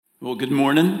Well, good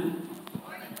morning.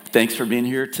 Thanks for being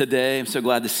here today. I'm so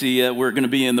glad to see you. We're going to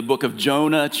be in the book of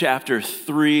Jonah, chapter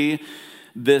 3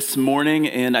 this morning.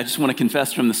 And I just want to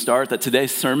confess from the start that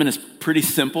today's sermon is pretty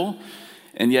simple.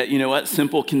 And yet, you know what?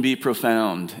 Simple can be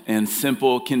profound, and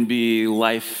simple can be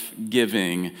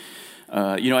life-giving.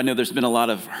 I know there's been a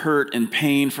lot of hurt and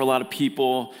pain for a lot of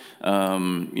people.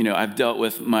 I've dealt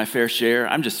with my fair share.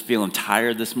 I'm just feeling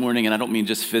tired this morning, and I don't mean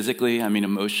just physically. I mean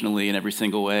emotionally in every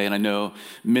single way. And I know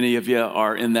many of you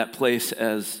are in that place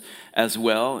as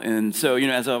well. And so,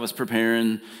 as I was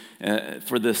preparing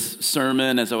for this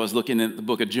sermon, as I was looking at the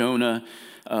book of Jonah,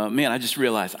 I just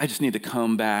realized I just need to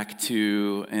come back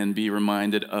to and be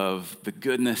reminded of the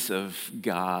goodness of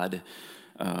God,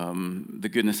 the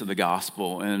goodness of the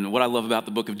gospel. And what I love about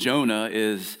the book of Jonah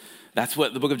is that's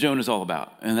what the book of Jonah is all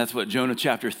about. And that's what Jonah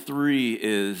chapter 3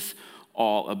 is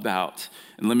all about.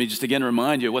 And let me just again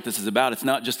remind you what this is about. It's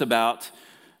not just about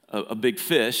a big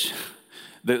fish.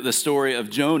 The story of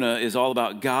Jonah is all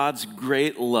about God's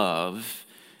great love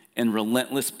and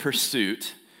relentless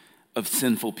pursuit of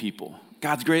sinful people.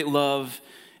 God's great love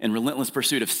and relentless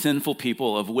pursuit of sinful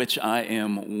people, of which I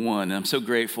am one. And I'm so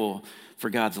grateful for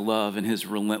God's love and his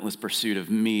relentless pursuit of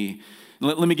me.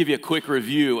 Let me give you a quick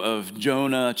review of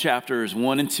Jonah chapters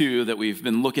 1 and 2 that we've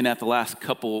been looking at the last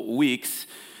couple weeks.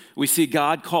 We see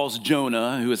God calls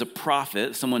Jonah, who is a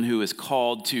prophet, someone who is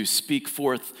called to speak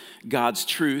forth God's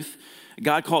truth.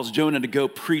 God calls Jonah to go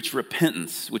preach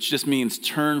repentance, which just means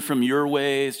turn from your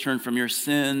ways, turn from your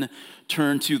sin,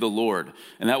 turn to the Lord.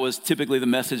 And that was typically the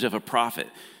message of a prophet.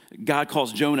 God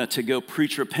calls Jonah to go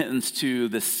preach repentance to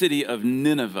the city of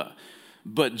Nineveh.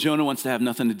 But Jonah wants to have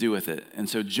nothing to do with it. And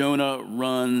so Jonah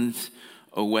runs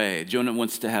away. Jonah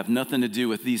wants to have nothing to do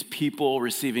with these people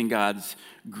receiving God's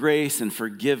grace and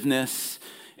forgiveness.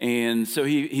 And so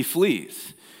he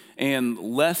flees. And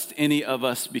lest any of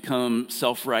us become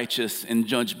self-righteous and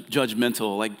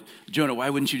judgmental, like, Jonah, why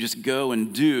wouldn't you just go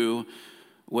and do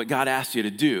what God asked you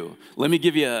to do? Let me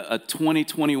give you a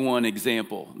 2021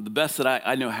 example, the best that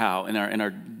I know how in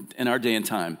our day and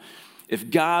time. If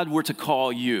God were to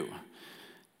call you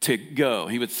to go,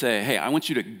 he would say, hey, I want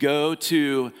you to go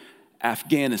to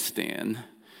Afghanistan,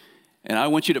 and I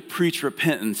want you to preach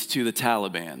repentance to the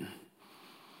Taliban.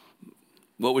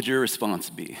 What would your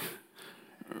response be?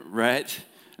 Right?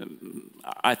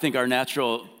 I think our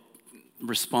natural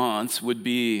response would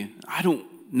be, I don't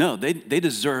know. They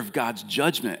deserve God's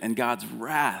judgment and God's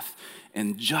wrath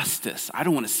and justice. I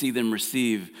don't want to see them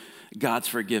receive God's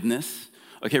forgiveness.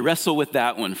 Okay, wrestle with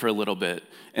that one for a little bit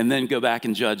and then go back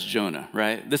and judge Jonah,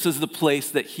 right? This is the place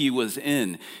that he was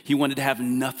in. He wanted to have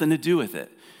nothing to do with it.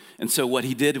 And so what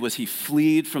he did was he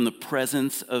fled from the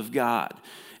presence of God.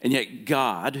 And yet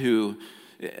God, who,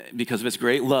 because of his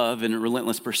great love and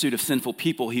relentless pursuit of sinful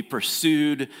people, he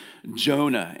pursued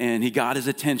Jonah, and he got his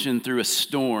attention through a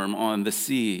storm on the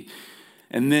sea.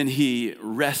 And then he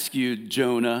rescued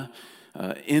Jonah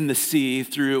in the sea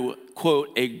through, quote,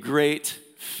 a great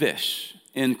fish,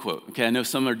 end quote. Okay, I know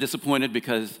some are disappointed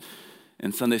because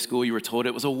in Sunday school you were told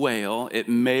it was a whale. It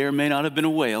may or may not have been a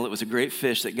whale. It was a great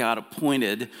fish that God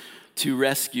appointed to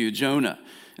rescue Jonah.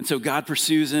 And so God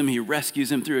pursues him, he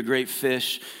rescues him through a great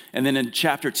fish. And then in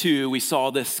chapter 2, we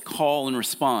saw this call and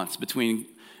response between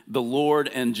the Lord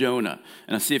and Jonah.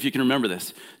 And I'll see if you can remember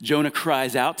this. Jonah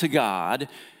cries out to God.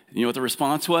 You know what the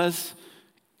response was?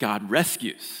 God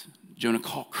rescues. Jonah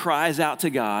cries out to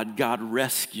God, God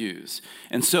rescues.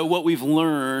 And so what we've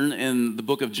learned in the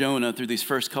book of Jonah through these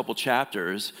first couple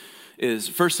chapters is,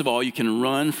 first of all, you can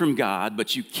run from God,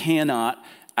 but you cannot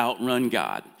outrun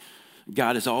God.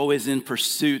 God is always in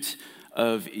pursuit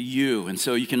of you. And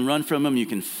so you can run from him, you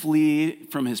can flee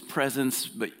from his presence,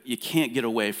 but you can't get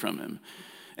away from him.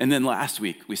 And then last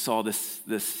week, we saw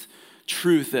this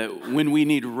truth that when we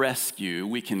need rescue,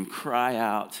 we can cry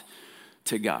out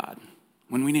to God.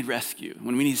 When we need rescue,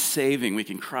 when we need saving, we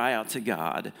can cry out to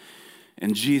God,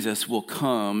 and Jesus will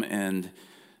come and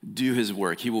do his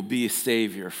work. He will be a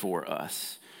savior for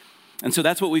us. And so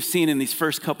that's what we've seen in these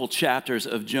first couple chapters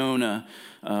of Jonah.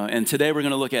 And today we're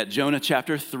going to look at Jonah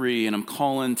chapter 3, and I'm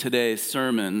calling today's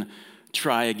sermon,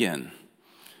 Try Again.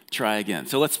 Try Again.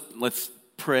 So let's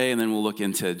pray, and then we'll look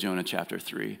into Jonah chapter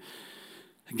 3.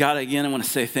 God, again, I want to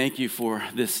say thank you for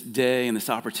this day and this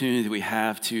opportunity that we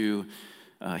have to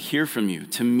hear from you,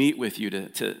 to meet with you,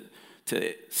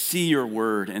 to see your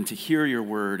word and to hear your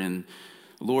word, and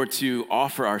Lord, to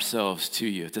offer ourselves to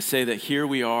you, to say that here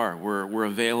we are, we're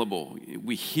available,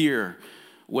 we hear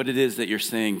what it is that you're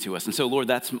saying to us. And so, Lord,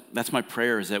 that's my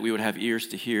prayer, is that we would have ears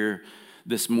to hear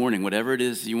this morning, whatever it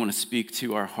is you want to speak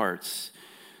to our hearts.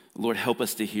 Lord, help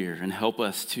us to hear and help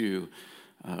us to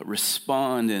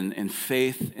respond in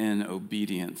faith and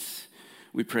obedience.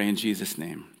 We pray in Jesus'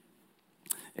 name.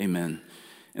 Amen.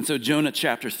 And so Jonah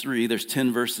chapter 3, there's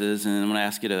 10 verses, and I'm going to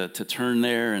ask you to turn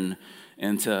there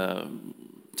and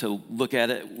to look at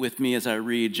it with me as I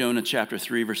read Jonah chapter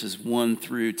 3, verses 1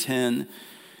 through 10.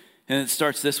 And it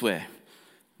starts this way.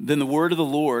 Then the word of the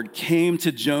Lord came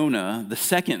to Jonah the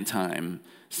second time,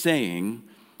 saying,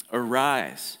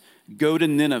 "Arise, go to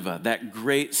Nineveh, that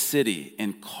great city,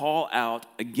 and call out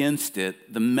against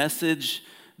it the message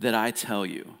that I tell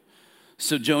you."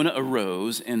 So Jonah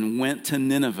arose and went to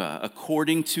Nineveh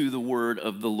according to the word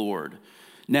of the Lord.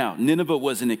 Now, Nineveh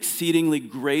was an exceedingly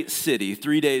great city,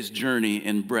 3 days' journey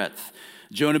in breadth.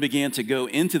 Jonah began to go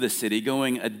into the city,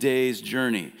 going a day's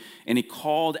journey. And he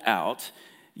called out,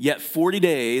 "Yet 40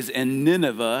 days, and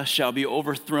Nineveh shall be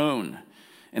overthrown."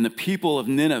 And the people of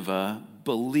Nineveh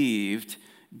believed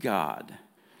God.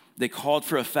 They called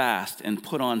for a fast and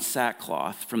put on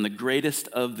sackcloth, from the greatest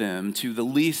of them to the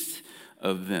least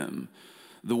of them.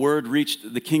 The word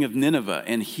reached the king of Nineveh,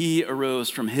 and he arose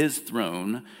from his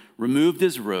throne, removed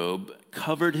his robe,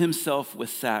 covered himself with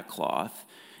sackcloth,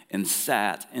 and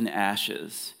sat in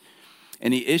ashes.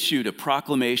 And he issued a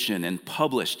proclamation and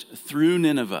published through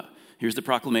Nineveh. Here's the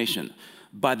proclamation.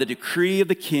 "By the decree of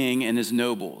the king and his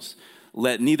nobles,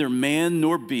 let neither man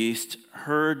nor beast,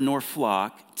 herd nor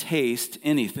flock taste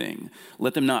anything.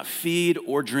 Let them not feed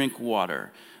or drink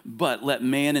water. But let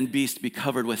man and beast be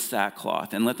covered with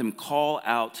sackcloth, and let them call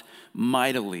out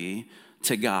mightily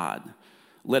to God.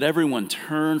 Let everyone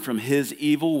turn from his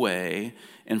evil way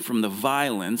and from the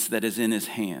violence that is in his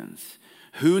hands.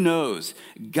 Who knows?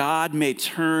 God may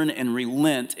turn and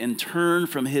relent and turn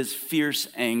from his fierce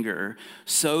anger,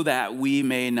 so that we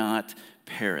may not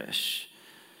perish."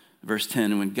 Verse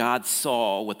 10, when God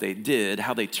saw what they did,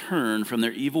 how they turned from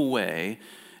their evil way,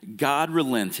 God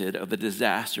relented of the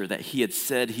disaster that he had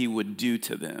said he would do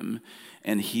to them,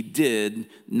 and he did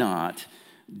not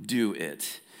do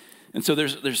it. And so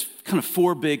there's kind of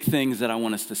 4 big things that I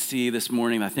want us to see this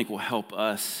morning that I think will help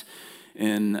us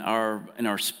in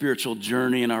our spiritual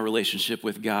journey and our relationship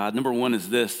with God. Number 1 is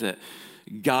this, that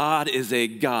God is a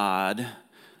God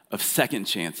of second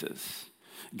chances.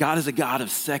 God is a God of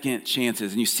second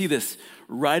chances. And you see this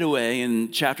right away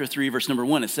in chapter 3, verse number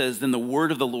 1. It says, "Then the word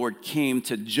of the Lord came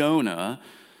to Jonah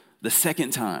the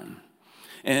second time."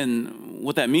 And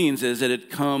what that means is that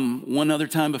it come one other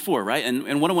time before, right?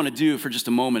 And what I want to do for just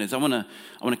a moment is I want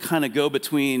to kind of go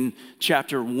between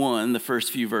chapter 1, the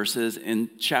first few verses, and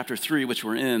chapter 3, which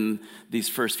we're in these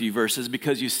first few verses,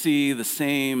 because you see the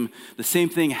same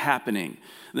thing happening.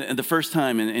 The first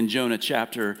time in Jonah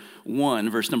chapter 1,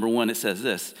 verse number 1, it says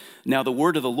this. "Now the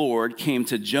word of the Lord came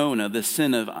to Jonah, the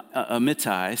son of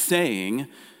Amittai, saying,"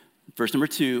 verse number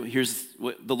 2, here's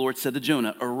what the Lord said to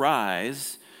Jonah,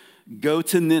 "Arise, go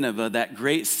to Nineveh, that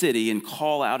great city, and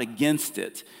call out against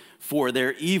it, for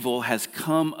their evil has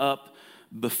come up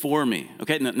before me."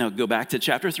 Okay, now go back to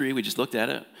chapter 3. We just looked at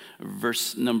it.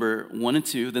 Verse number 1 and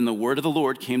 2. "Then the word of the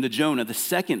Lord came to Jonah the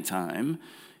second time."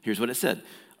 Here's what it said.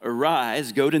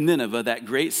 "Arise, go to Nineveh, that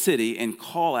great city, and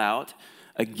call out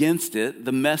against it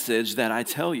the message that I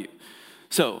tell you."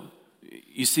 So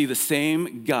you see the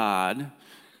same God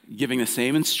giving the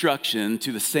same instruction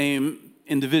to the same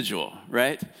individual,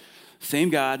 right?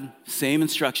 Same God, same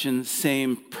instruction,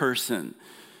 same person.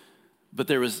 But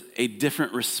there was a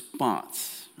different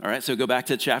response. All right, so go back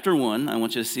to chapter 1. I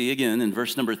want you to see again in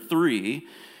verse number 3.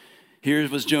 Here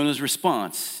was Jonah's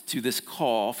response to this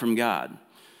call from God.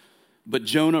 "But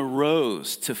Jonah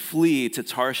rose to flee to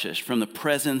Tarshish from the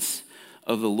presence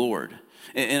of the Lord."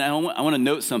 And I want to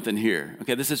note something here.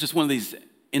 Okay, this is just one of these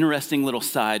interesting little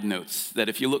side notes that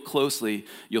if you look closely,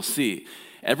 you'll see.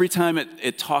 Every time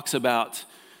it talks about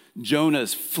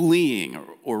Jonah's fleeing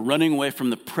or running away from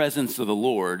the presence of the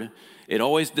Lord, it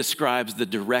always describes the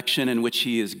direction in which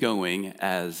he is going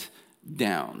as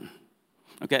down.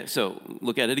 Okay, so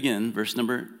look at it again, verse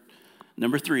number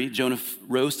 3. Jonah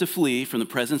rose to flee from the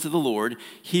presence of the Lord.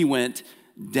 He went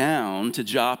down to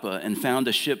Joppa and found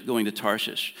a ship going to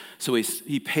Tarshish. So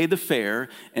he paid the fare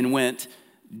and went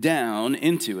down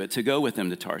into it to go with them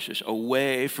to Tarshish,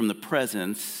 away from the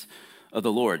presence of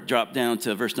the Lord. Drop down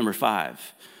to verse number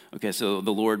 5. Okay, so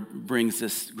the Lord brings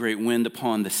this great wind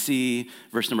upon the sea.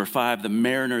 Verse number 5, "The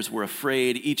mariners were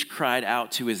afraid. Each cried out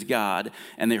to his God,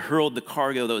 and they hurled the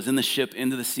cargo that was in the ship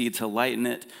into the sea to lighten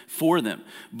it for them.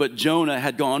 But Jonah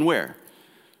had gone where?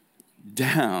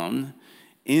 Down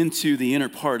into the inner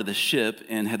part of the ship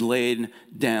and had laid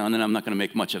down." And I'm not going to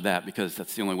make much of that because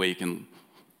that's the only way you can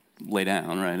lay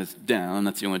down, right? It's down.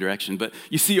 That's the only direction. But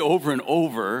you see over and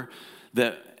over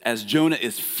that as Jonah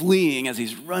is fleeing, as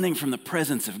he's running from the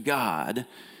presence of God,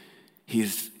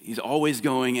 he's always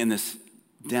going in this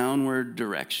downward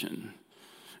direction.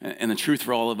 And the truth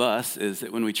for all of us is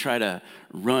that when we try to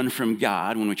run from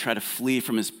God, when we try to flee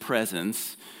from his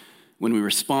presence, when we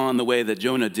respond the way that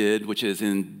Jonah did, which is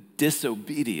in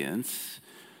disobedience,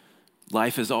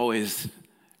 life is always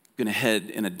going to head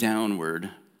in a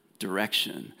downward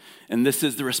direction. And this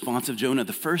is the response of Jonah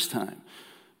the first time.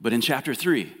 But in chapter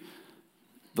 3,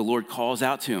 the Lord calls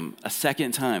out to him a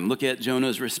second time. Look at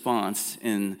Jonah's response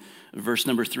in verse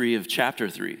number 3 of chapter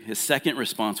 3. His second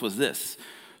response was this.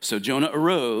 So Jonah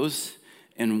arose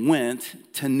and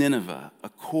went to Nineveh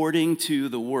according to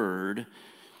the word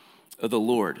of the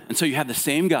Lord. And so you have the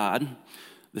same God,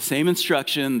 the same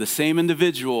instruction, the same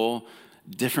individual,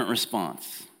 different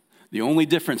response. The only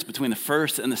difference between the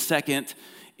first and the second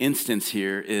instance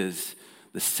here is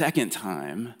the second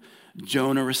time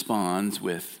Jonah responds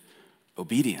with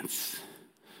obedience.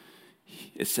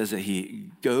 It says that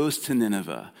he goes to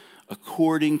Nineveh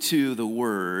according to the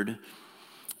word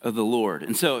of the Lord.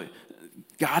 And so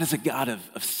God is a God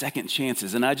of second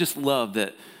chances. And I just love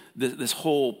that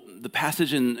the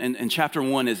passage in chapter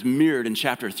 1 is mirrored in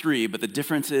chapter 3, but the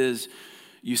difference is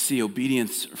you see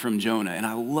obedience from Jonah. And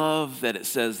I love that it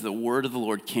says the word of the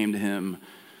Lord came to him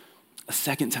a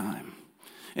second time.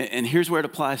 And here's where it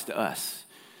applies to us.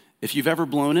 If you've ever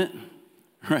blown it,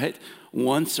 right,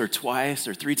 once or twice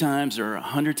or 3 times or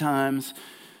 100 times,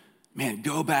 man,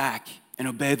 go back and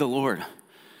obey the Lord.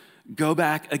 Go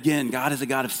back again. God is a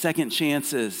God of second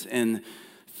chances and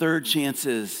third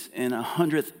chances and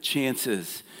 100th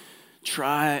chances.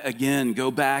 Try again.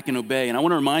 Go back and obey. And I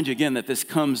want to remind you again that this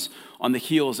comes on the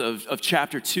heels of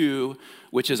chapter 2,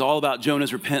 which is all about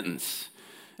Jonah's repentance.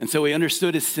 And so he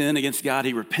understood his sin against God.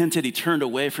 He repented. He turned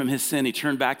away from his sin. He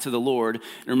turned back to the Lord.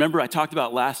 And remember, I talked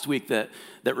about last week that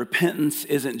repentance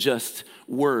isn't just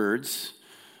words,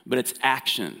 but it's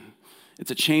action. It's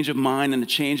a change of mind and a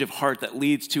change of heart that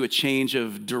leads to a change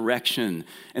of direction.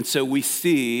 And so we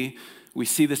see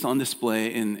this on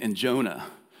display in Jonah,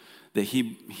 that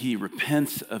he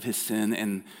repents of his sin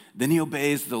and then he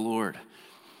obeys the Lord.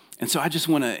 And so I just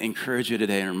want to encourage you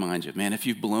today and remind you, man, if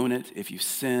you've blown it, if you've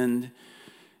sinned,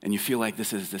 and you feel like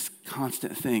this is this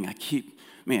constant thing,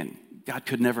 God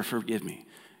could never forgive me.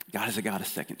 God is a God of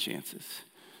second chances.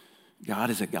 God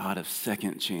is a God of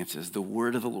second chances. The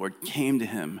word of the Lord came to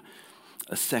him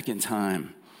a second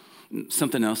time.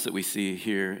 Something else that we see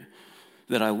here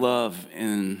that I love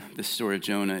in the story of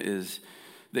Jonah is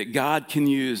that God can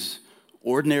use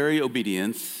ordinary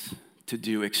obedience to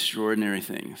do extraordinary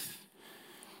things.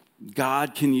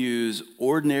 God can use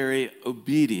ordinary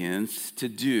obedience to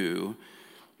do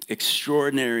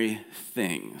extraordinary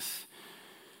things.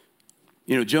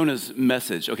 You know, Jonah's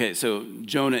message, okay, so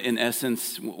Jonah, in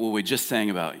essence, what we just sang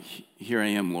about, here I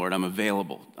am, Lord, I'm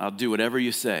available. I'll do whatever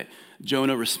you say.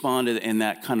 Jonah responded in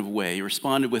that kind of way. He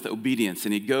responded with obedience,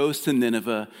 and he goes to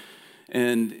Nineveh,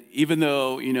 and even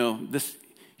though,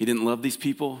 he didn't love these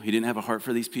people, he didn't have a heart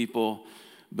for these people,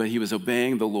 but he was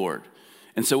obeying the Lord.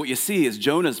 And so what you see is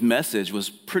Jonah's message was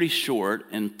pretty short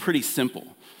and pretty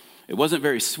simple. It wasn't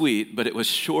very sweet, but it was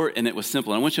short and it was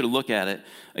simple. And I want you to look at it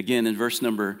again in verse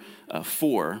number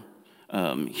 4.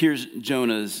 Here's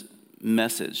Jonah's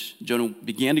message. Jonah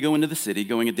began to go into the city,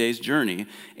 going a day's journey,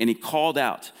 and he called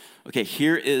out. Okay,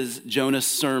 here is Jonah's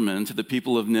sermon to the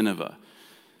people of Nineveh.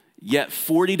 Yet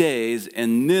 40 days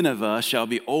and Nineveh shall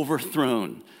be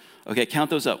overthrown. Okay, count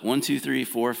those up. 1, 2, 3,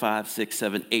 4, 5, 6,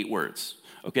 7, 8 words.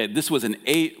 Okay, this was an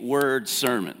 8-word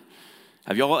sermon.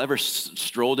 Have y'all ever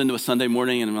strolled into a Sunday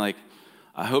morning and I'm like,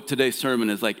 I hope today's sermon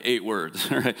is like 8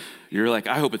 words, right? You're like,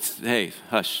 I hope it's, hey,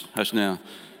 hush now.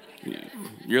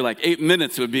 You're like, 8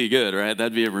 minutes would be good, right?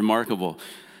 That'd be remarkable.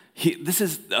 This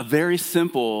is a very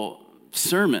simple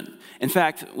sermon. In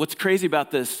fact, what's crazy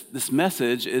about this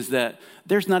message is that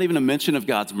there's not even a mention of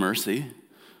God's mercy,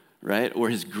 right? Or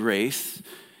his grace.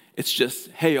 It's just,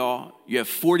 hey, y'all, you have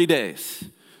 40 days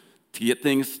to get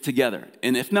things together.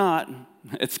 And if not,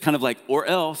 it's kind of like, or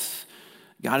else,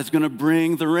 God is going to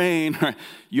bring the rain.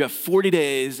 You have 40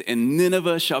 days and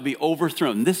Nineveh shall be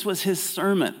overthrown. This was his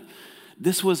sermon.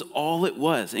 This was all it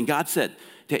was. And God said,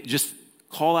 just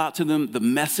call out to them the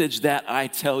message that I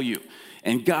tell you.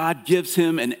 And God gives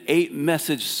him an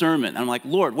 8-message sermon. And I'm like,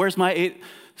 Lord, where's my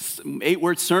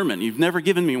 8-word sermon? You've never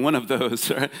given me one of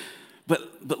those. Right?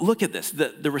 But look at this,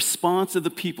 the response of the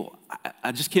people.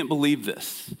 I just can't believe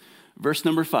this. Verse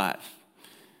number 5,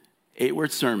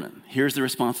 8-word sermon. Here's the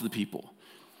response of the people.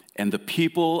 And the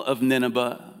people of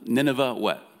Nineveh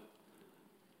what?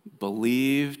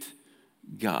 Believed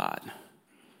God.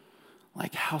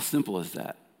 Like, how simple is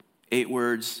that? 8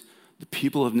 words. The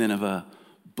people of Nineveh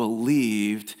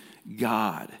believed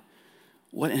God.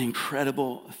 What an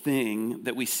incredible thing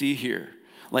that we see here.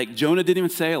 Like Jonah didn't even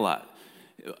say a lot.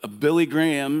 Billy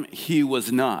Graham, he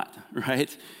was not,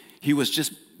 right? He was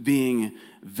just being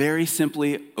very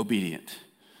simply obedient.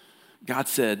 God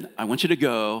said, I want you to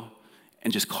go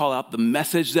and just call out the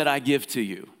message that I give to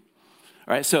you.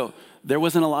 All right, so there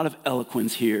wasn't a lot of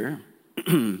eloquence here.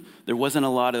 There wasn't a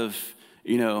lot of,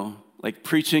 like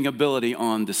preaching ability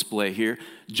on display here.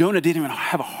 Jonah didn't even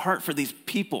have a heart for these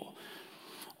people.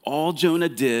 All Jonah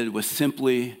did was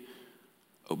simply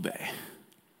obey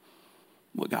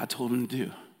what God told him to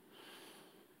do.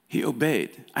 He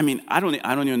obeyed. I mean, I don't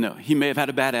even know. He may have had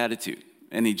a bad attitude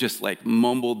and he just like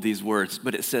mumbled these words,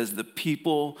 but it says the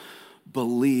people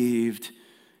believed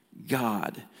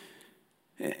God.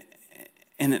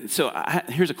 And so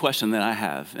here's a question that I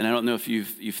have, and I don't know if you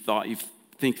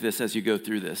think this as you go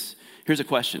through this. Here's a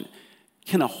question.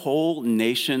 Can a whole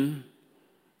nation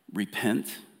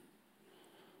repent?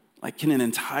 Like, can an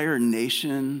entire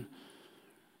nation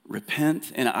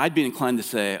repent? And I'd be inclined to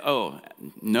say, oh,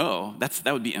 no, that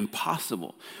would be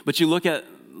impossible. But you look at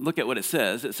what it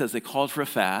says. It says they called for a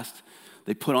fast.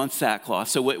 They put on sackcloth.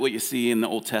 So what you see in the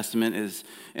Old Testament is,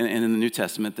 and in the New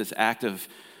Testament, this act of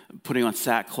putting on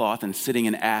sackcloth and sitting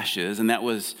in ashes, and that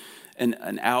was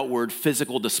an outward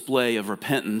physical display of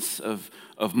repentance, of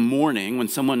mourning. When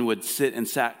someone would sit in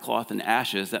sackcloth and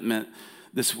ashes, that meant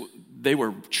they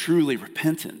were truly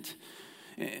repentant.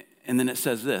 And then it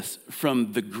says this,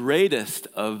 from the greatest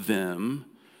of them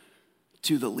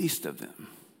to the least of them.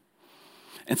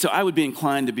 And so I would be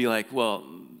inclined to be like, well,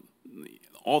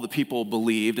 all the people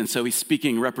believed, and so he's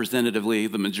speaking representatively,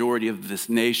 the majority of this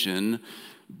nation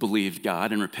believed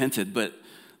God and repented, but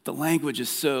the language is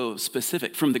so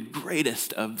specific, from the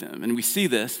greatest of them. And we see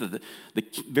this, that the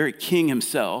very king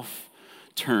himself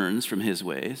turns from his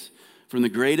ways, from the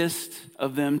greatest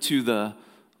of them to the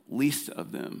least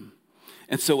of them.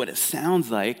 And so what it sounds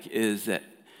like is that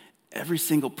every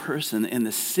single person in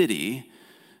the city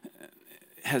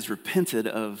has repented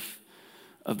of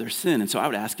their sin. And so I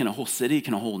would ask, can a whole city,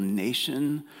 can a whole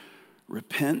nation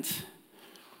repent?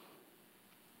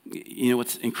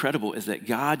 What's incredible is that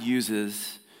God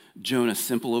uses Jonah's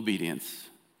simple obedience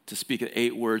to speak an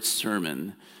 8-word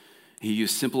sermon. He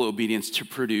used simple obedience to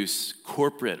produce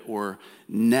corporate or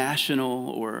national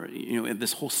or, in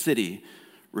this whole city,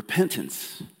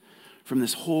 repentance from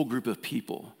this whole group of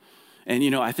people.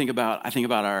 And, I think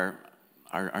about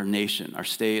our nation, our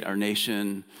state, our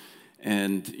nation,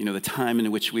 and, the time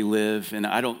in which we live. And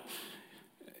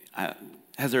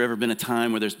has there ever been a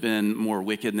time where there's been more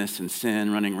wickedness and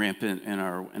sin running rampant in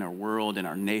our world, in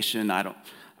our nation? I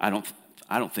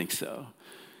don't think so.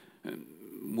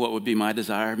 What would be my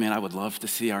desire? Man, I would love to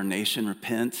see our nation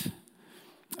repent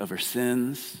of our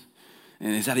sins.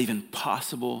 And is that even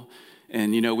possible?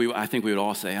 And I think we would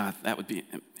all say,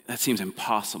 that seems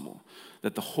impossible,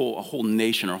 that a whole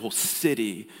nation or a whole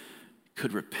city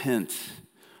could repent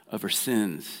of our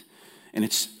sins. And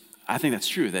I think that's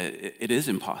true, that it is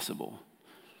impossible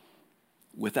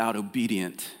without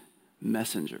obedient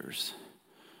messengers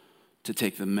to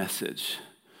take the message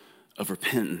of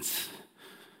repentance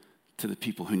to the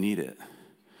people who need it.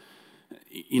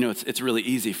 It's really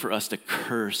easy for us to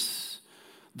curse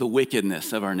the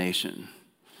wickedness of our nation.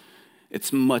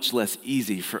 It's much less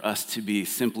easy for us to be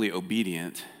simply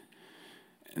obedient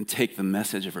and take the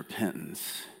message of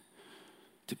repentance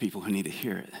to people who need to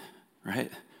hear it,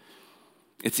 right?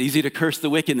 It's easy to curse the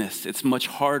wickedness. It's much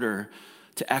harder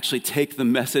to actually take the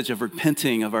message of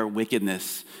repenting of our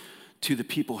wickedness to the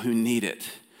people who need it.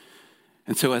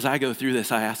 And so as I go through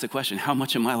this, I ask the question, how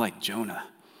much am I like Jonah?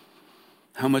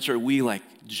 How much are we like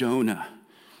Jonah?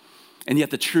 And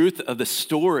yet the truth of the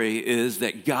story is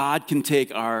that God can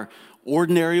take our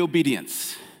ordinary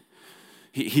obedience.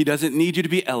 He doesn't need you to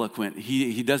be eloquent.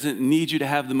 He doesn't need you to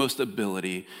have the most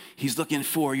ability. He's looking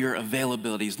for your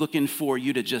availability. He's looking for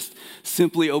you to just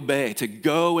simply obey, to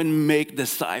go and make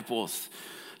disciples,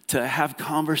 to have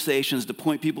conversations, to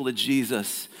point people to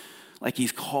Jesus like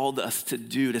he's called us to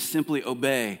do, to simply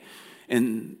obey,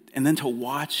 and then to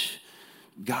watch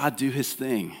God do his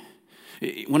thing.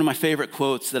 One of my favorite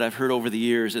quotes that I've heard over the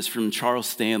years is from Charles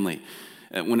Stanley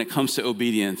when it comes to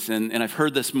obedience. And I've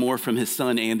heard this more from his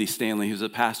son, Andy Stanley, who's a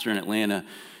pastor in Atlanta.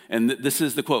 And this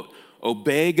is the quote,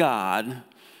 obey God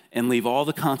and leave all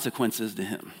the consequences to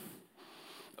him.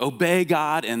 Obey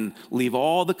God and leave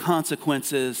all the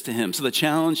consequences to him. So the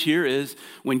challenge here is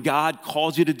when God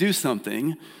calls you to do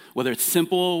something, whether it's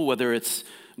simple, whether it's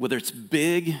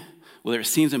big, whether it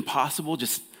seems impossible,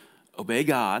 just obey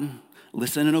God,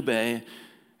 listen and obey,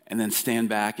 and then stand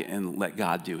back and let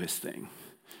God do his thing.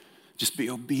 Just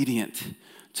be obedient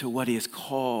to what he has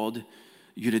called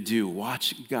you to do.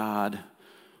 Watch God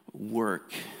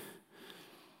work.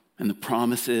 And the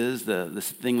promise is, this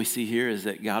thing we see here is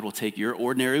that God will take your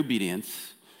ordinary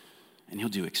obedience and he'll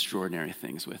do extraordinary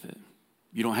things with it.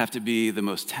 You don't have to be the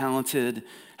most talented,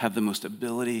 have the most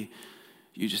ability.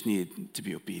 You just need to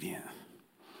be obedient.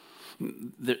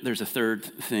 There's a third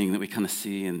thing that we kind of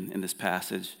see in this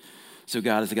passage. So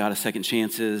God is a God of second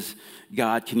chances.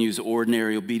 God can use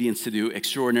ordinary obedience to do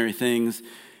extraordinary things.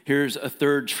 Here's a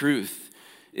third truth,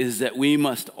 is that we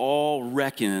must all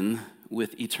reckon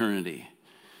with eternity.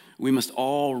 We must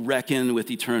all reckon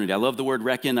with eternity. I love the word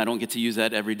reckon. I don't get to use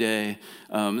that every day,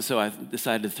 so I've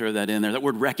decided to throw that in there. That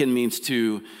word reckon means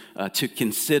to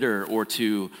consider or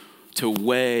to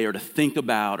weigh or to think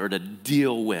about or to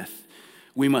deal with.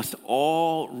 We must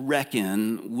all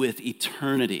reckon with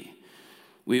eternity.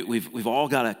 We've all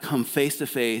got to come face to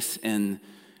face and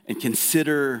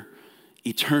consider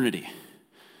eternity.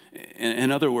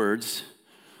 In other words,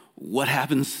 what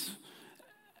happens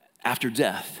after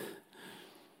death?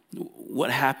 What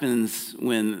happens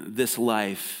when this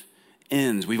life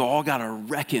ends? We've all got to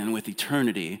reckon with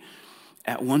eternity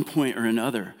at one point or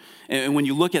another. And when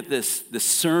you look at this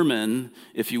sermon,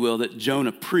 if you will, that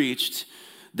Jonah preached,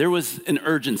 there was an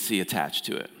urgency attached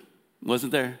to it,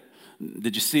 wasn't there?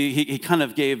 Did you see? He kind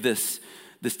of gave this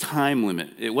time limit.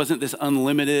 It wasn't this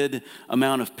unlimited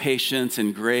amount of patience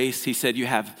and grace. He said, you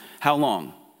have how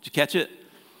long? Did you catch it?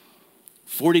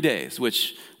 40 days,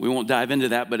 which we won't dive into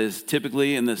that, but is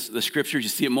typically in the scriptures, you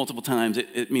see it multiple times,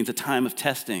 it means a time of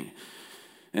testing.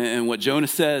 And what Jonah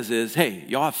says is, hey,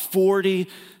 y'all have 40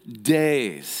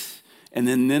 days, and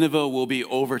then Nineveh will be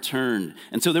overturned.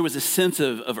 And so there was a sense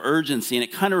of urgency, and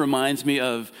it kind of reminds me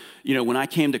of, when I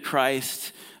came to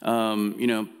Christ,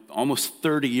 almost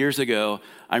 30 years ago.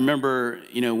 I remember,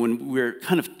 when we were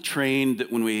kind of trained,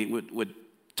 when we would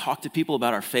talk to people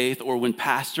about our faith, or when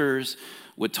pastors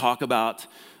would talk about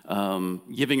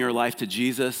giving your life to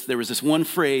Jesus, there was this one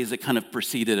phrase that kind of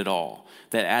preceded it all,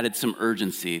 that added some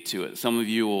urgency to it. Some of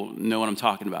you will know what I'm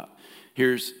talking about.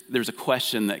 There's a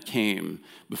question that came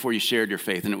before you shared your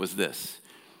faith, and it was this: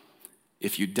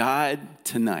 if you died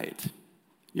tonight,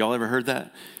 y'all ever heard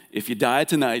that? If you died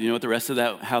tonight, you know what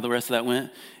how the rest of that went?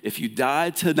 If you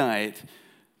died tonight,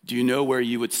 do you know where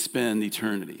you would spend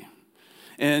eternity?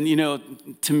 And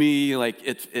to me, like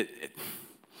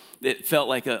it felt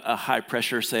like a high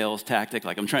pressure sales tactic.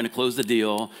 Like, I'm trying to close the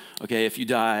deal. Okay, if you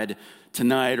died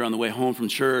tonight or on the way home from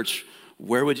church,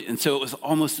 where would you? And so it was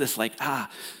almost this like,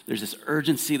 there's this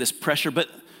urgency, this pressure, but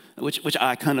which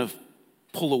I kind of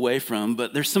pull away from,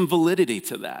 but there's some validity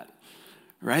to that,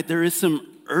 right? There is some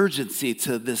urgency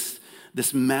to this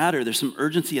matter. There's some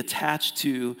urgency attached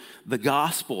to the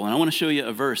gospel. And I want to show you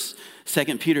a verse,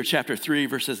 2 Peter chapter 3,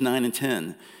 verses 9 and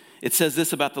 10. It says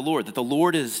this about the Lord, that the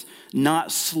Lord is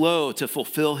not slow to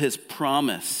fulfill his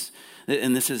promise.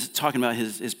 And this is talking about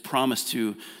his promise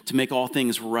to make all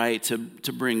things right, to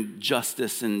bring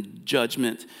justice and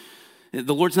judgment.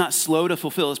 The Lord's not slow to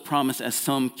fulfill his promise, as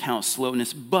some count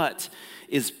slowness, but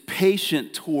is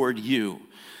patient toward you,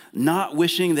 not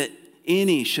wishing that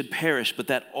any should perish, but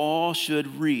that all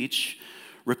should reach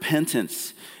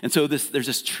repentance. And so there's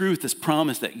this truth, this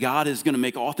promise that God is going to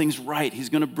make all things right. He's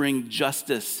going to bring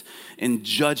justice and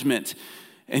judgment.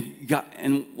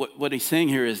 And what he's saying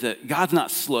here is that God's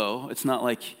not slow. It's not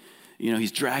like,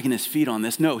 he's dragging his feet on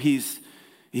this. No, he's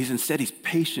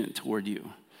patient toward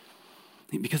you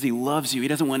because he loves you. He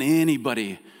doesn't want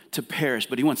anybody to perish,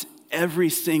 but he wants every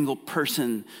single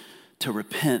person to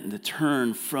repent and to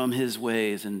turn from his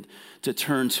ways and to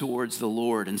turn towards the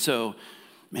Lord. And so,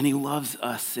 man, he loves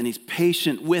us and he's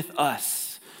patient with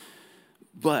us.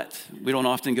 But we don't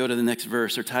often go to the next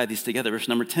verse or tie these together. Verse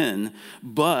number 10,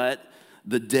 but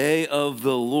the day of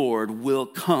the Lord will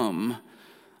come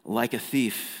like a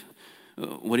thief.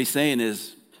 What he's saying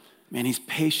is, man, he's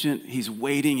patient, he's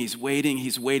waiting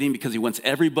because he wants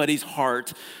everybody's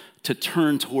heart to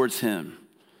turn towards him.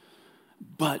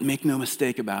 But make no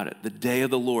mistake about it, the day of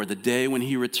the Lord, the day when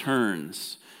he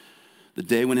returns, the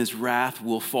day when his wrath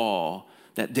will fall,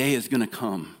 that day is going to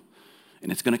come.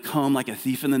 And it's going to come like a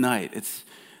thief in the night.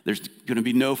 There's going to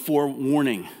be no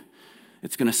forewarning.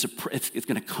 It's going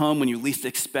to come when you least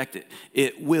expect it.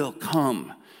 It will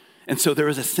come. And so there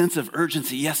is a sense of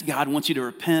urgency. Yes, God wants you to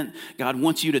repent. God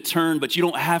wants you to turn, but you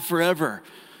don't have forever.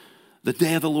 The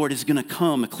day of the Lord is going to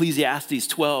come. Ecclesiastes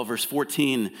 12, verse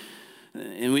 14.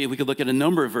 And we could look at a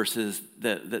number of verses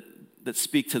that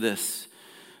speak to this.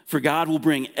 For God will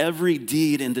bring every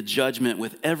deed into judgment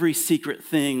with every secret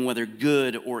thing, whether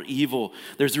good or evil.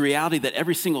 There's a reality that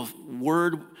every single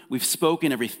word we've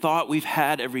spoken, every thought we've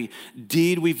had, every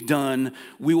deed we've done,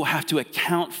 we will have to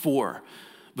account for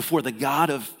before the God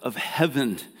of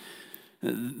heaven.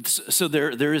 So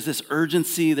there is this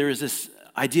urgency, there is this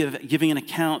idea of giving an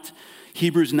account.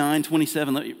 Hebrews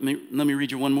 9:27, let me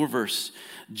read you one more verse.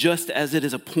 Just as it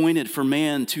is appointed for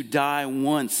man to die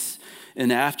once,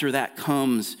 and after that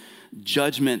comes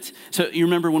judgment. So you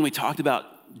remember when we talked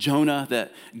about Jonah,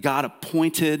 that God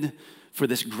appointed for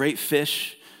this great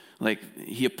fish? Like,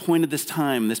 he appointed this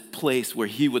time, this place where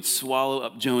he would swallow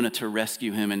up Jonah to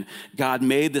rescue him. And God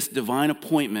made this divine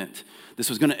appointment. This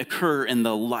was going to occur in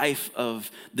the life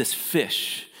of this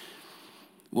fish.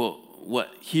 Well, what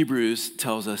Hebrews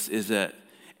tells us is that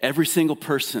every single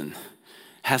person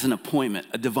has an appointment,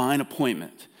 a divine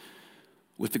appointment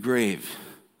with the grave,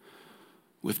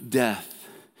 with death.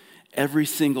 Every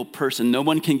single person. No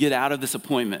one can get out of this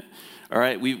appointment. All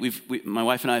right, my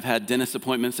wife and I have had dentist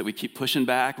appointments that we keep pushing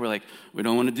back. We're like, we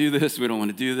don't want to do this. We don't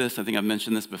want to do this. I think I've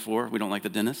mentioned this before. We don't like the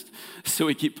dentist. So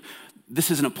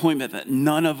this is an appointment that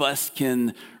none of us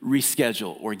can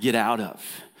reschedule or get out of.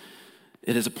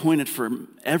 It is appointed for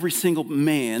every single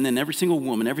man and every single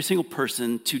woman, every single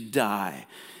person to die.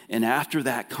 And after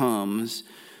that comes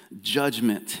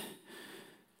judgment.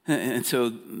 And so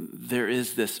there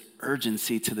is this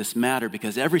urgency to this matter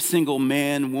because every single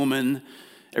man, woman,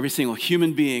 every single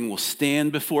human being will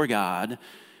stand before God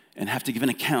and have to give an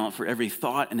account for every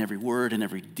thought and every word and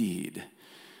every deed.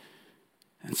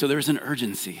 And so there's an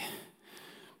urgency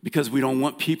because we don't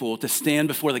want people to stand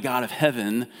before the God of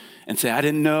heaven and say, I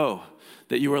didn't know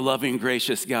that you were a loving,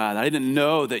 gracious God. I didn't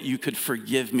know that you could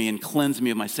forgive me and cleanse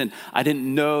me of my sin. I didn't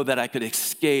know that I could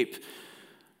escape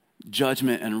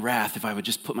judgment and wrath if I would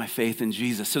just put my faith in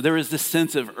Jesus. So there is this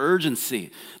sense of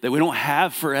urgency that we don't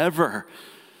have forever,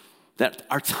 that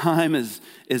our time is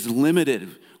limited.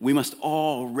 We must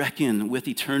all reckon with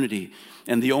eternity.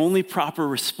 And the only proper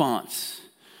response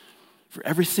for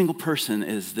every single person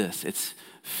is this. It's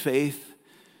faith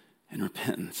and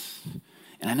repentance.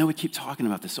 And I know we keep talking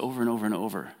about this over and over and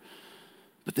over,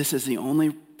 but this is the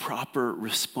only proper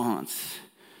response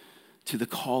to the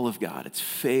call of God. It's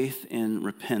faith and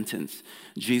repentance.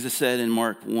 Jesus said in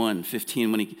Mark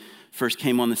 1:15, when he first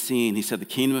came on the scene, he said, the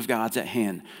kingdom of God's at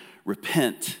hand.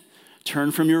 Repent,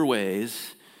 turn from your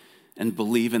ways, and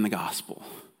believe in the gospel.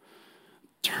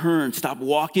 Turn, stop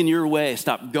walking your way,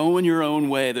 stop going your own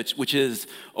way, which is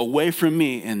away from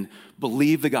me, and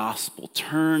believe the gospel.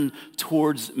 Turn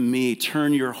towards me.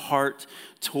 Turn your heart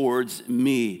towards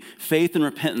me. Faith and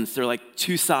repentance, they're like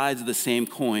two sides of the same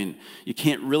coin. You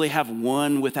can't really have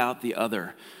one without the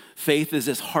other. Faith is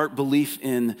this heart belief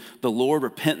in the Lord.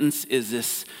 Repentance is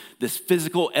this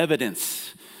physical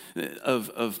evidence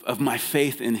of my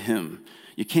faith in him.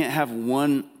 You can't have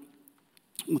one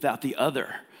without the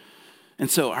other.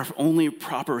 And so our only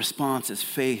proper response is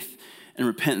faith and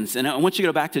repentance. And I want you to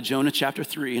go back to Jonah chapter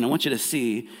 3, and I want you to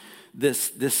see this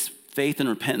faith and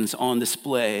repentance on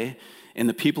display in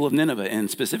the people of Nineveh,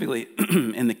 and specifically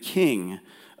in the king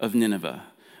of Nineveh.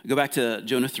 Go back to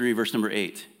Jonah 3, verse number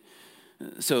 8.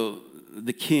 So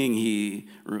the king, he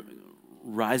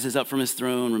rises up from his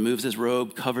throne, removes his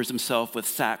robe, covers himself with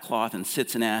sackcloth, and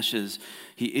sits in ashes.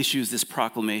 He issues this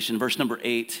proclamation. Verse number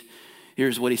 8,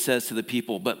 here's what he says to the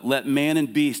people. But let man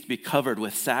and beast be covered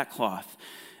with sackcloth,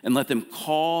 and let them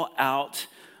call out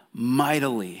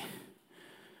mightily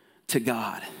to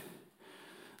God.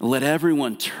 Let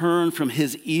everyone turn from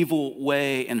his evil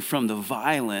way and from the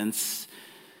violence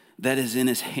that is in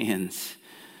his hands.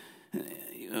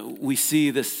 We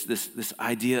see this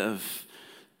idea of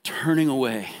turning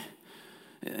away.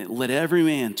 Let every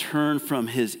man turn from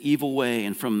his evil way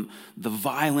and from the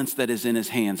violence that is in his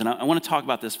hands. And I want to talk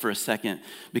about this for a second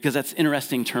because that's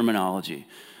interesting terminology.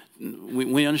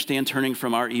 We understand turning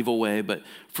from our evil way, but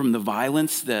from the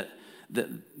violence that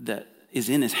is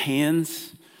in his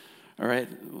hands, all right,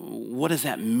 what does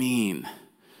that mean?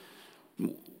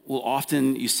 Well,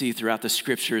 often you see throughout the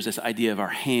scriptures this idea of our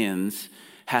hands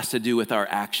has to do with our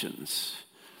actions,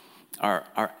 our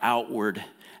outward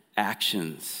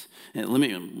actions. And let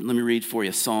me read for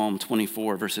you Psalm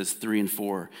 24, verses 3 and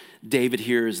 4. David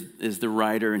here is the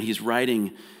writer, and he's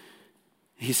writing.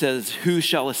 He says, who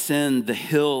shall ascend the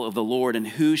hill of the Lord, and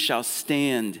who shall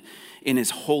stand in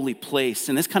his holy place?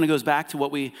 And this kind of goes back to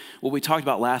what we talked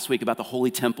about last week about the holy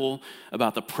temple,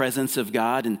 about the presence of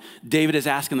God. And David is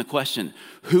asking the question,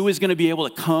 who is going to be able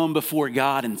to come before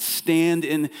God and stand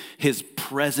in his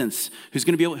presence? Who's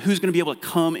going to be able to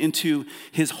come into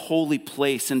his holy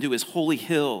place, into his holy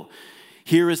hill?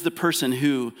 Here is the person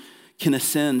who can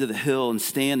ascend to the hill and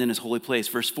stand in his holy place.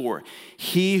 Verse 4,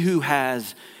 he who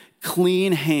has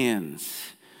clean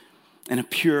hands and a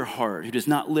pure heart, who does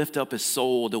not lift up his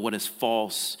soul to what is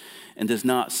false and does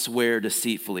not swear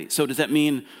deceitfully. So does that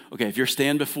mean, okay, if you're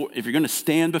going to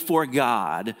stand before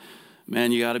God,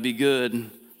 man, you got to be good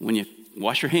when you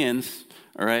wash your hands,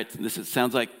 all right?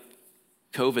 Sounds like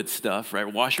COVID stuff, right?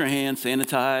 Wash your hands,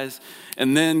 sanitize,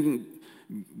 and then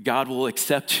God will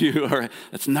accept you. Or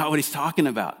that's not what he's talking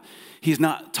about. He's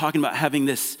not talking about having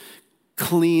this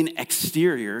clean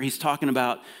exterior. He's talking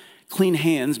about clean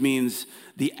hands means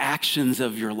the actions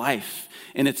of your life.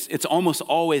 And it's almost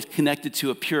always connected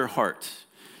to a pure heart.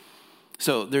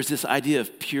 So there's this idea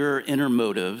of pure inner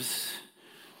motives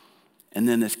and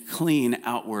then this clean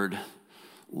outward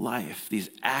life, these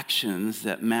actions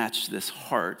that match this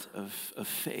heart of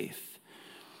faith.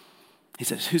 He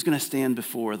says, who's going to stand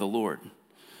before the Lord?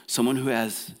 Someone who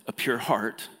has a pure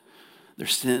heart. Their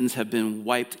sins have been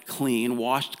wiped clean,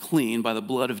 washed clean by the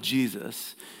blood of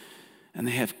Jesus, and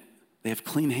they have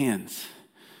clean hands,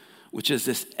 which is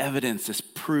this evidence, this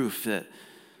proof that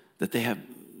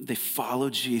they follow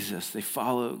Jesus, they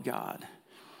follow God.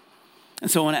 And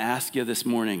so I want to ask you this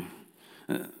morning,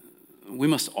 we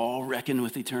must all reckon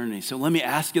with eternity. So let me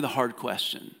ask you the hard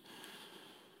question.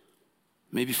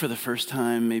 Maybe for the first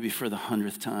time, maybe for the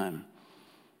 100th time.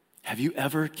 Have you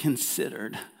ever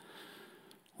considered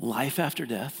life after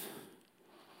death?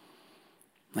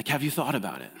 Like, have you thought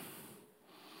about it?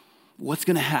 What's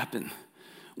going to happen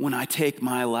when I take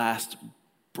my last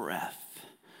breath?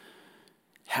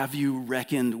 Have you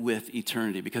reckoned with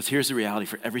eternity? Because here's the reality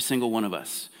for every single one of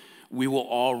us. We will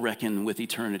all reckon with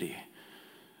eternity.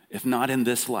 If not in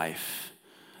this life,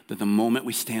 then the moment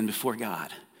we stand before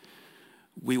God,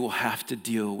 we will have to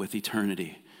deal with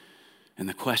eternity. And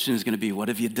the question is going to be, what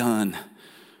have you done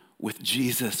with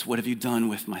Jesus? What have you done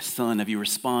with my son? Have you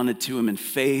responded to him in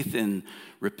faith and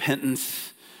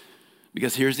repentance?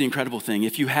 Because here's the incredible thing.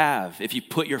 If you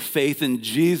put your faith in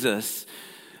Jesus,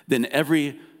 then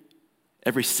every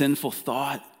sinful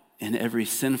thought and every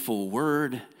sinful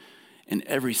word and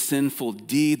every sinful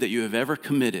deed that you have ever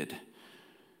committed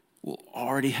will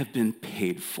already have been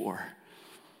paid for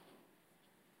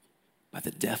by the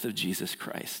death of Jesus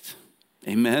Christ.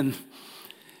 Amen?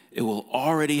 It will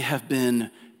already have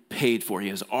been paid for. He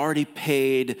has already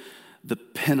paid the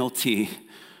penalty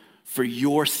for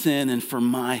your sin and for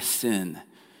my sin.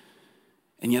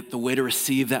 And yet the way to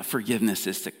receive that forgiveness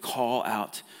is to call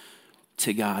out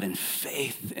to God in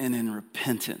faith and in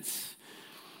repentance.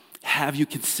 Have you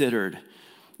considered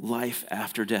life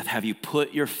after death? Have you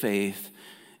put your faith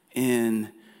in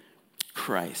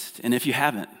Christ? And if you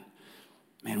haven't,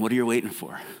 man, what are you waiting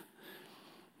for?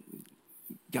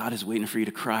 God is waiting for you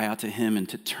to cry out to him and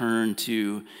to turn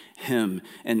to him.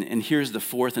 And here's the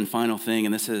fourth and final thing,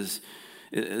 and this is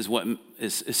what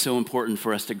is so important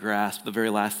for us to grasp. The very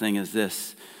last thing is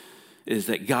this, is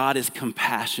that God is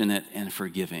compassionate and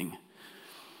forgiving.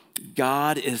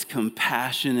 God is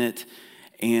compassionate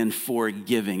and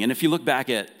forgiving. And if you look back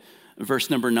at verse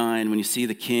number 9, when you see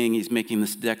the king, he's making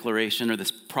this declaration or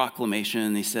this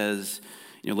proclamation. He says,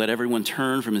 let everyone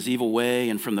turn from his evil way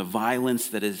and from the violence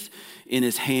that is in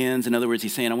his hands. In other words,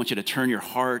 he's saying, I want you to turn your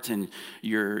heart and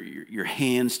your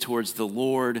hands towards the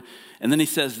Lord. And then he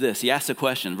says this, he asks a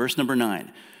question, verse number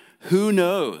 9, who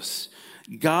knows?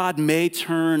 God may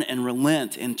turn and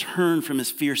relent and turn from his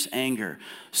fierce anger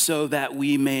so that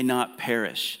we may not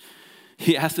perish.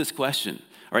 He asked this question,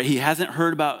 all right? He hasn't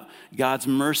heard about God's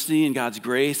mercy and God's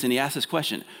grace, and he asked this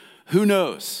question, who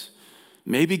knows?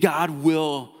 Maybe God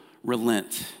will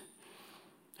relent.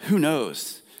 Who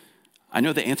knows? I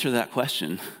know the answer to that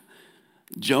question.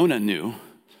 Jonah knew.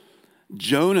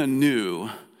 Jonah knew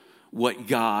what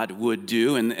God would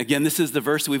do. And again, this is the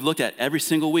verse we've looked at every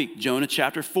single week. Jonah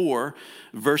chapter 4,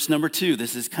 verse number 2.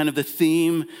 This is kind of the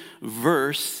theme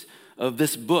verse of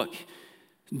this book.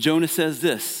 Jonah says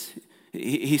this.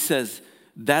 He says,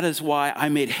 that is why I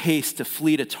made haste to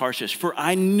flee to Tarshish. For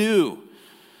I knew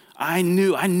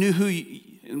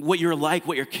what you're like,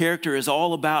 what your character is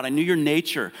all about. I knew your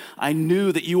nature. I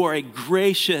knew that you are a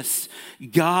gracious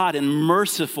God and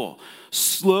merciful,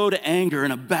 slow to anger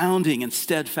and abounding in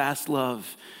steadfast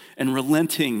love and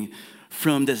relenting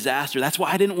from disaster. That's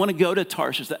why I didn't want to go to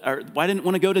Tarshish, or why I didn't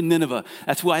want to go to Nineveh.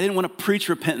 That's why I didn't want to preach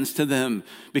repentance to them,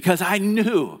 because I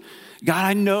knew, God,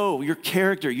 I know your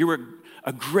character. You were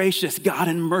a gracious God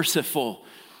and merciful.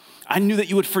 I knew that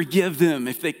you would forgive them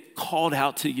if they called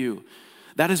out to you.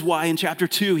 That is why in chapter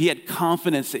 2, he had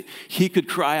confidence that he could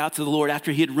cry out to the Lord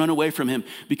after he had run away from him,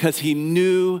 because he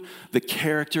knew the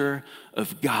character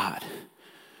of God.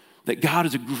 That God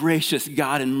is a gracious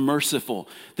God and merciful.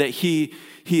 That he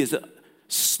is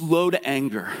slow to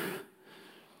anger.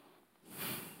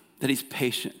 That he's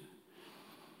patient.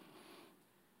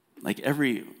 like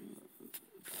every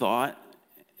thought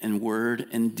and word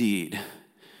and deed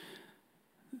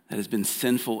that has been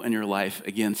sinful in your life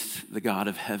against the God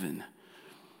of heaven,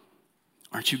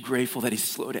 aren't you grateful that he's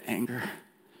slow to anger?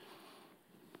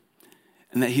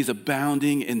 And that he's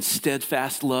abounding in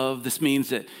steadfast love. This means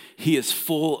that he is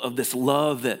full of this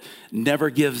love that never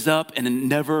gives up and it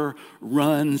never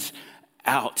runs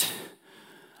out.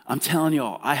 I'm telling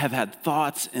y'all, I have had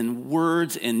thoughts and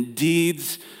words and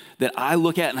deeds that I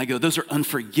look at and I go, those are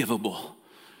unforgivable.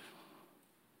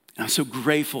 And I'm so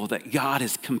grateful that God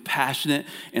is compassionate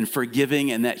and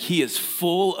forgiving and that he is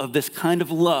full of this kind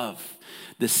of love,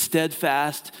 this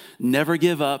steadfast, never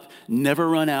give up, never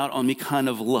run out on me kind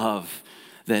of love.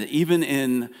 That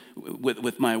even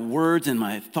with my words and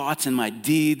my thoughts and my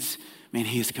deeds, man,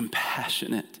 he is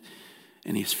compassionate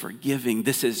and he's forgiving.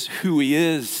 This is who he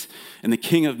is. And the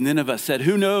king of Nineveh said,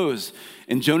 who knows?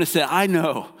 And Jonah said, I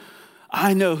know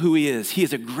who he is. He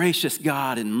is a gracious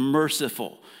God and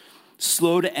merciful,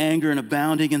 slow to anger and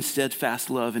abounding in steadfast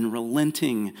love and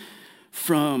relenting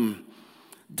from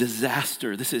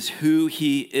disaster. This is who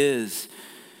he is.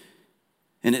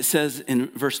 And it says in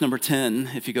verse number 10,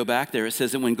 if you go back there, it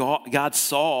says that when God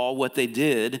saw what they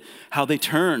did, how they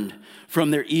turned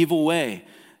from their evil way,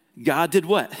 God did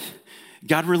what?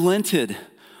 God relented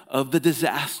of the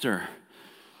disaster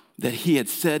that he had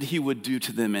said he would do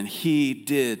to them, and he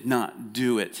did not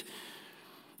do it.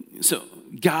 So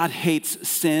God hates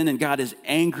sin and God is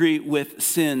angry with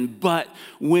sin, but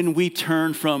when we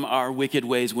turn from our wicked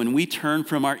ways, when we turn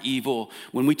from our evil,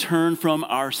 when we turn from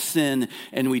our sin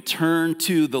and we turn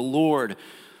to the Lord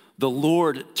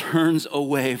turns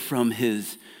away from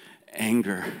his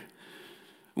anger.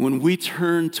 When we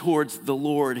turn towards the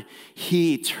Lord,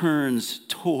 he turns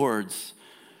towards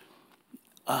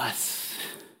us.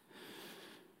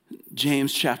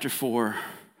 James chapter 4.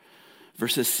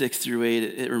 Verses 6 through 8,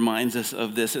 it reminds us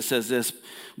of this. It says this,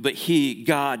 but he,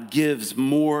 God, gives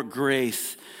more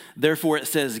grace. Therefore, it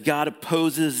says, God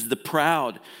opposes the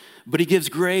proud, but he gives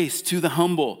grace to the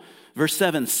humble. Verse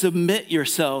 7, submit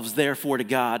yourselves, therefore, to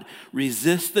God.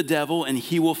 Resist the devil, and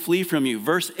he will flee from you.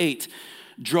 Verse 8,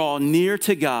 draw near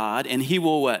to God, and he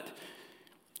will what?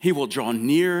 He will draw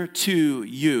near to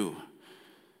you.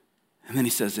 And then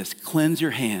he says this, cleanse your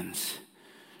hands,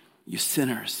 you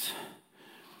sinners,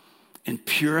 and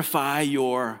purify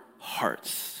your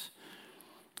hearts,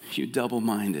 you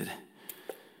double-minded.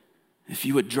 If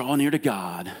you would draw near to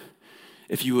God,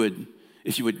 if you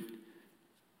would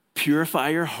purify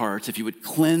your hearts, if you would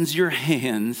cleanse your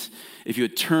hands, if you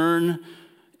would turn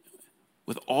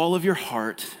with all of your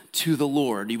heart to the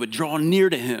Lord, you would draw near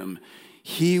to him,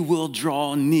 he will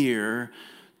draw near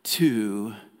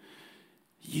to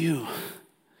you.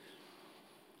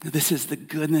 This is the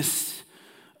goodness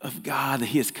of God, that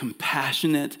he is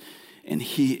compassionate and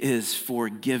he is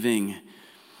forgiving.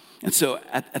 And so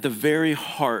at the very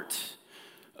heart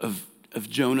of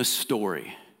Jonah's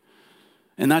story,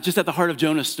 and not just at the heart of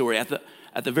Jonah's story, at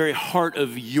the very heart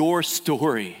of your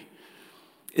story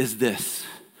is this,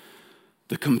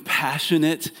 the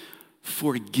compassionate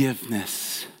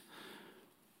forgiveness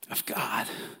of God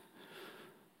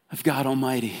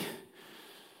Almighty.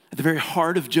 At the very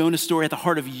heart of Jonah's story, at the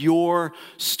heart of your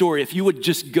story, if you would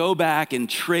just go back and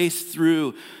trace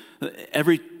through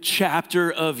every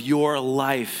chapter of your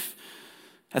life,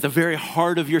 at the very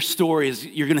heart of your story is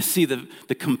you're going to see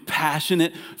the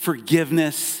compassionate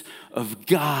forgiveness of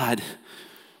God,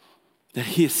 that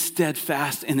he is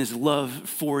steadfast in his love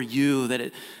for you,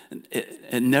 that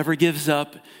it never gives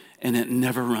up and it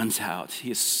never runs out.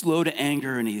 He is slow to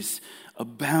anger and he's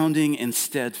abounding in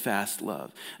steadfast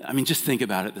love. I mean, just think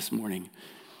about it this morning.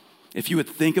 If you would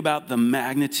think about the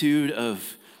magnitude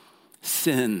of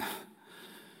sin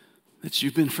that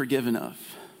you've been forgiven of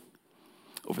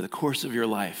over the course of your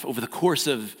life, over the course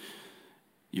of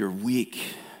your week,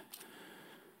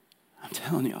 I'm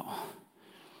telling y'all,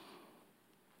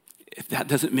 if that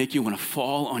doesn't make you want to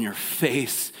fall on your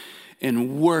face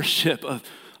in worship of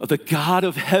the God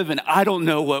of heaven, I don't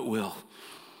know what will.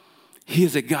 He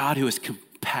is a God who is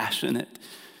compassionate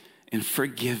and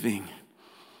forgiving.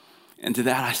 And to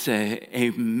that I say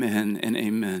amen and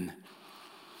amen.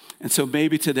 And so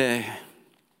maybe today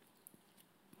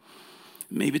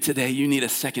you need a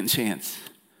second chance.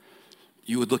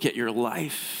 You would look at your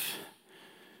life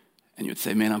and you would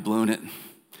say, man, I've blown it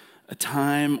a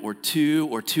time or two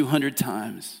or 200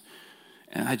 times.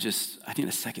 And I need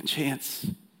a second chance.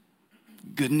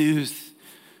 Good news,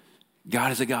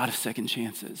 God is a God of second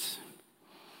chances.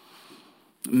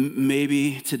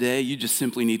 Maybe today you just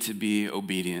simply need to be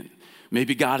obedient.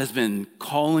 Maybe God has been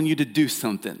calling you to do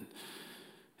something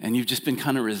and you've just been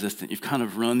kind of resistant. You've kind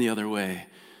of run the other way.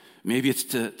 Maybe it's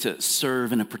to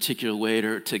serve in a particular way,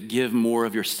 or to give more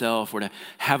of yourself, or to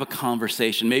have a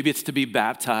conversation. Maybe it's to be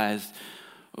baptized.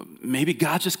 Maybe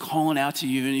God's just calling out to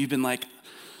you and you've been like,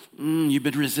 you've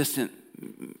been resistant.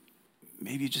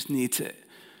 Maybe you just need to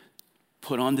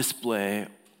put on display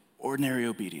ordinary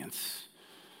obedience.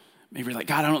 Maybe you're like,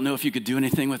 God, I don't know if you could do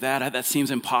anything with that. That seems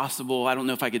impossible. I don't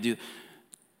know if I could do.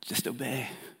 Just obey.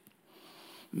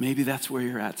 Maybe that's where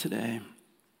you're at today.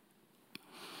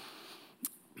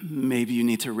 Maybe you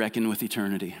need to reckon with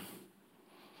eternity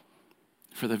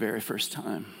for the very first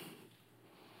time.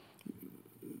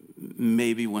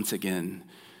 Maybe once again,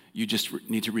 you just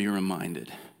need to be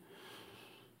reminded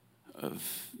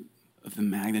of the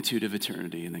magnitude of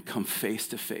eternity, and then come face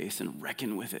to face and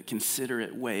reckon with it, consider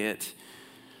it, weigh it.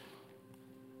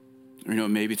 Or,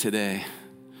 maybe today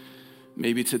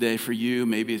for you,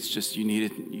 maybe it's just you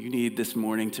need this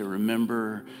morning to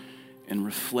remember and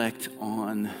reflect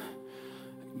on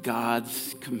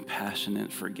God's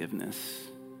compassionate forgiveness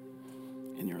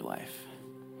in your life.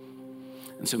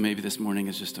 And so maybe this morning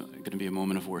is just going to be a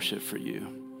moment of worship for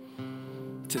you,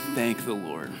 to thank the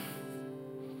Lord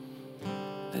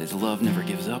that his love never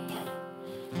gives up,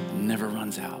 never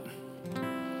runs out. I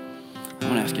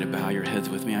want to ask you to bow your heads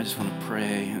with me. I just want to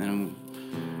pray, and then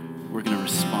we're going to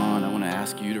respond. I want to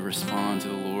ask you to respond to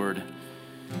the Lord.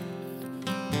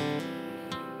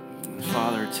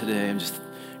 Father, today I'm just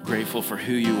grateful for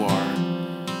who you are.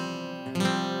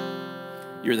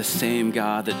 You're the same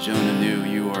God that Jonah knew.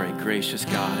 You are a gracious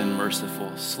God and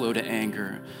merciful, slow to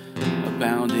anger,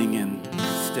 abounding in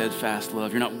steadfast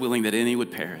love. You're not willing that any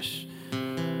would perish.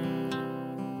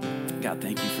 God,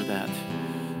 thank you for that.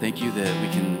 Thank you that we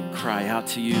can cry out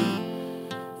to you.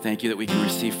 Thank you that we can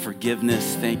receive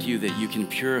forgiveness. Thank you that you can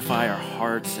purify our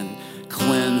hearts and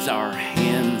cleanse our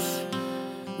hands,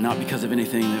 not because of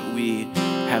anything that we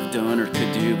have done or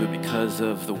could do, but because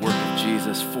of the work of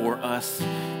Jesus for us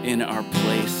in our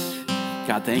place.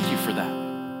 God, thank you for that.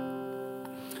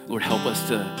 Lord, help us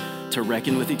to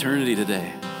reckon with eternity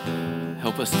today.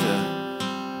 Help us to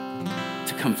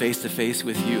come face to face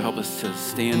with you. Help us to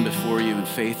stand before you in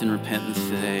faith and repentance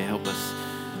today. Help us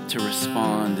to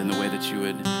respond in the way that you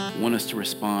would want us to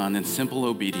respond in simple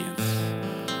obedience.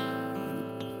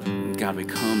 God, we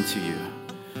come to you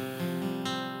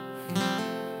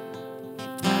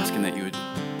asking that you would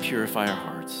purify our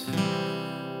hearts,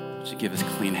 that you give us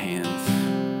clean hands.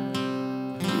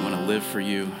 We want to live for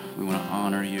you. We want to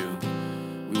honor you.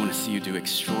 We want to see you do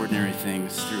extraordinary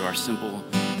things through our simple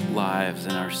lives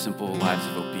and our simple lives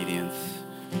of obedience.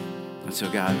 And so,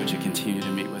 God, would you continue to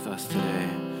meet with us today?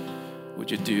 Would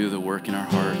you do the work in our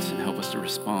hearts and help us to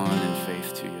respond in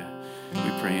faith to you?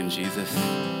 We pray in Jesus'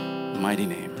 mighty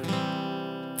name.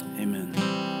 Amen.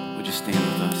 Would you stand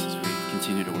with us as we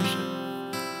continue to worship?